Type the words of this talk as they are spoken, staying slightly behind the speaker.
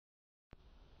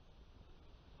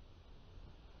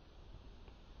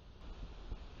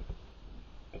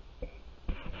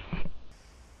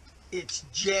It's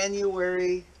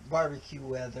January barbecue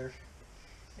weather,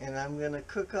 and I'm gonna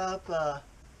cook up a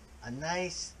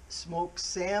nice smoked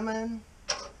salmon.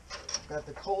 Got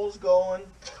the coals going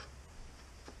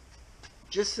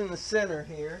just in the center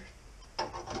here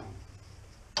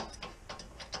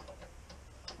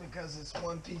because it's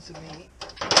one piece of meat.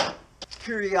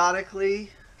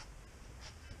 Periodically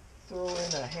throw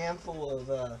in a handful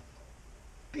of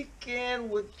pecan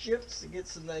wood chips to get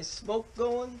some nice smoke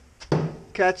going.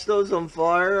 Catch those on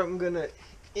fire. I'm gonna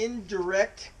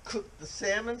indirect cook the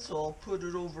salmon, so I'll put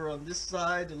it over on this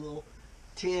side, a little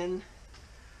tin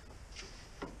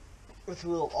with a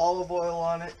little olive oil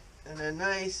on it and a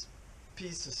nice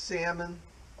piece of salmon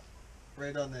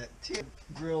right on that tin.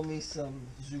 Grill me some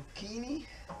zucchini.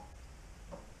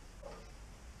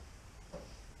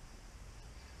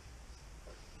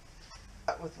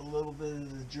 With a little bit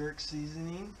of the jerk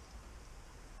seasoning.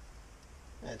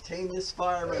 And tame this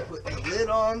fire by putting the lid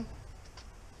on.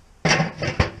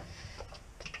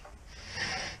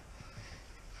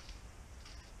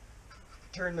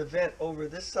 Turn the vent over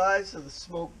this side so the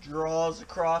smoke draws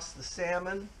across the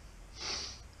salmon.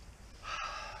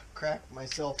 Crack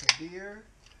myself a beer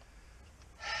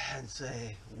and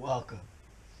say, welcome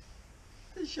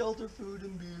to Shelter Food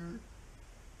and Beer.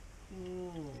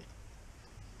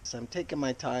 So I'm taking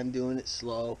my time, doing it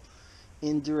slow.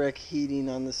 Indirect heating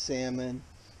on the salmon.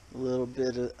 A little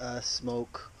bit of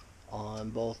smoke on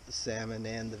both the salmon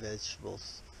and the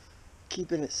vegetables.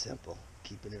 Keeping it simple,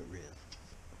 keeping it real.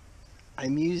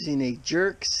 I'm using a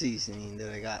jerk seasoning that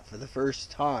I got for the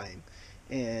first time,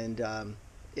 and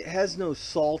it has no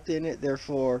salt in it,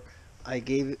 therefore I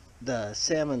gave the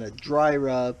salmon a dry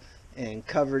rub and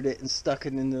covered it and stuck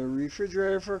it in the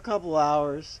refrigerator for a couple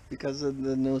hours. Because of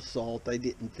the no salt, I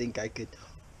didn't think I could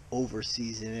over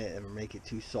season it and make it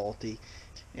too salty.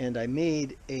 And I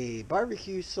made a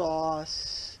barbecue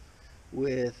sauce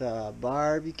with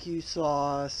barbecue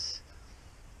sauce,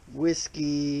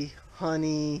 whiskey,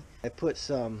 honey. I put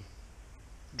some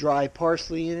dry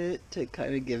parsley in it to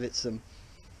kind of give it some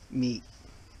meat,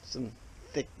 some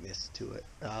thickness to it.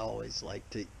 I always like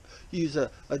to use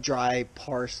a dry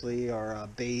parsley or a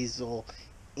basil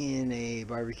in a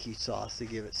barbecue sauce to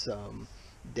give it some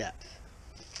depth.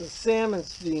 The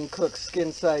salmon's being cooked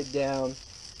skin side down,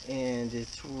 and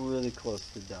it's really close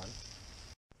to done.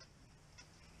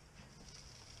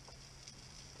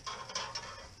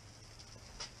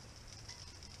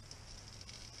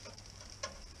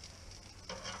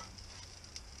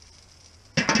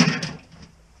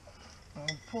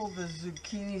 I'll pull the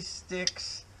zucchini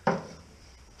sticks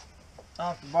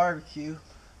off the barbecue,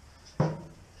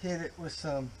 hit it with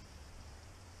some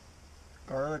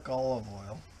garlic olive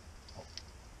oil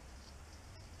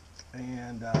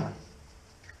and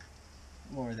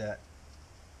more of that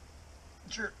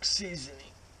jerk seasoning.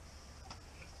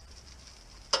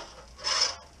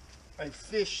 My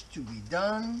fish to be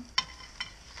done.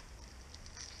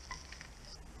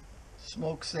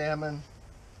 Smoked salmon,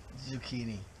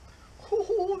 zucchini.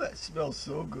 Oh, that smells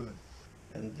so good.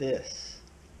 And this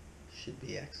should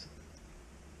be excellent.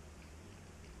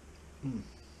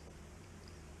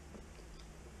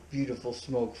 Beautiful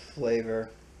smoke flavor,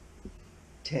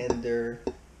 tender,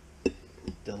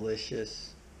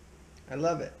 delicious. I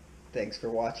love it. Thanks for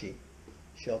watching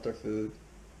Shelter Food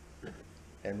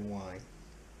and Wine.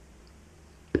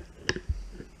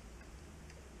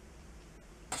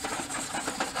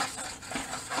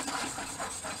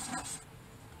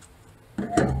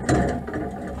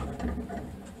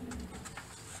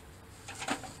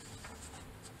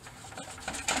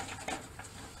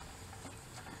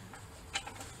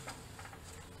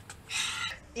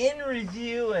 In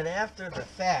review and after the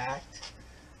fact,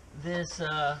 this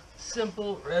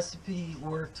simple recipe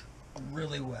worked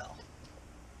really well.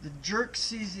 The jerk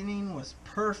seasoning was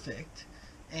perfect,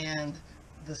 and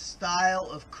the style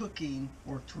of cooking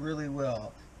worked really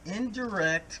well.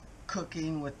 Indirect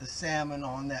cooking with the salmon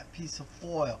on that piece of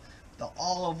foil. The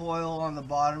olive oil on the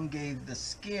bottom gave the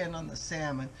skin on the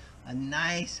salmon a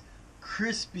nice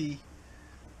crispy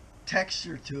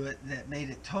texture to it that made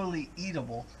it totally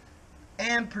eatable,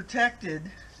 and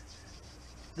protected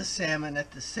the salmon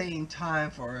at the same time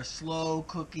for a slow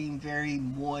cooking, very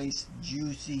moist,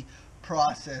 juicy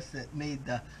process that made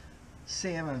the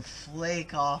salmon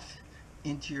flake off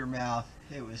into your mouth.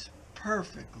 It was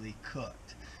perfectly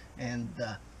cooked, and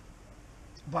the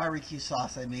barbecue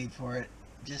sauce I made for it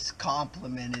just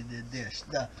complemented the dish.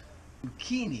 The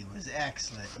zucchini was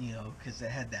excellent, you know, because it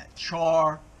had that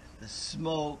char, the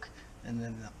smoke, and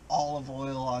then the olive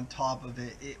oil on top of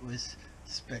it. It was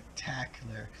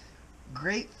spectacular.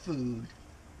 Great food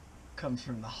comes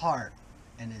from the heart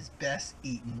and is best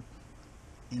eaten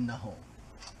in the home.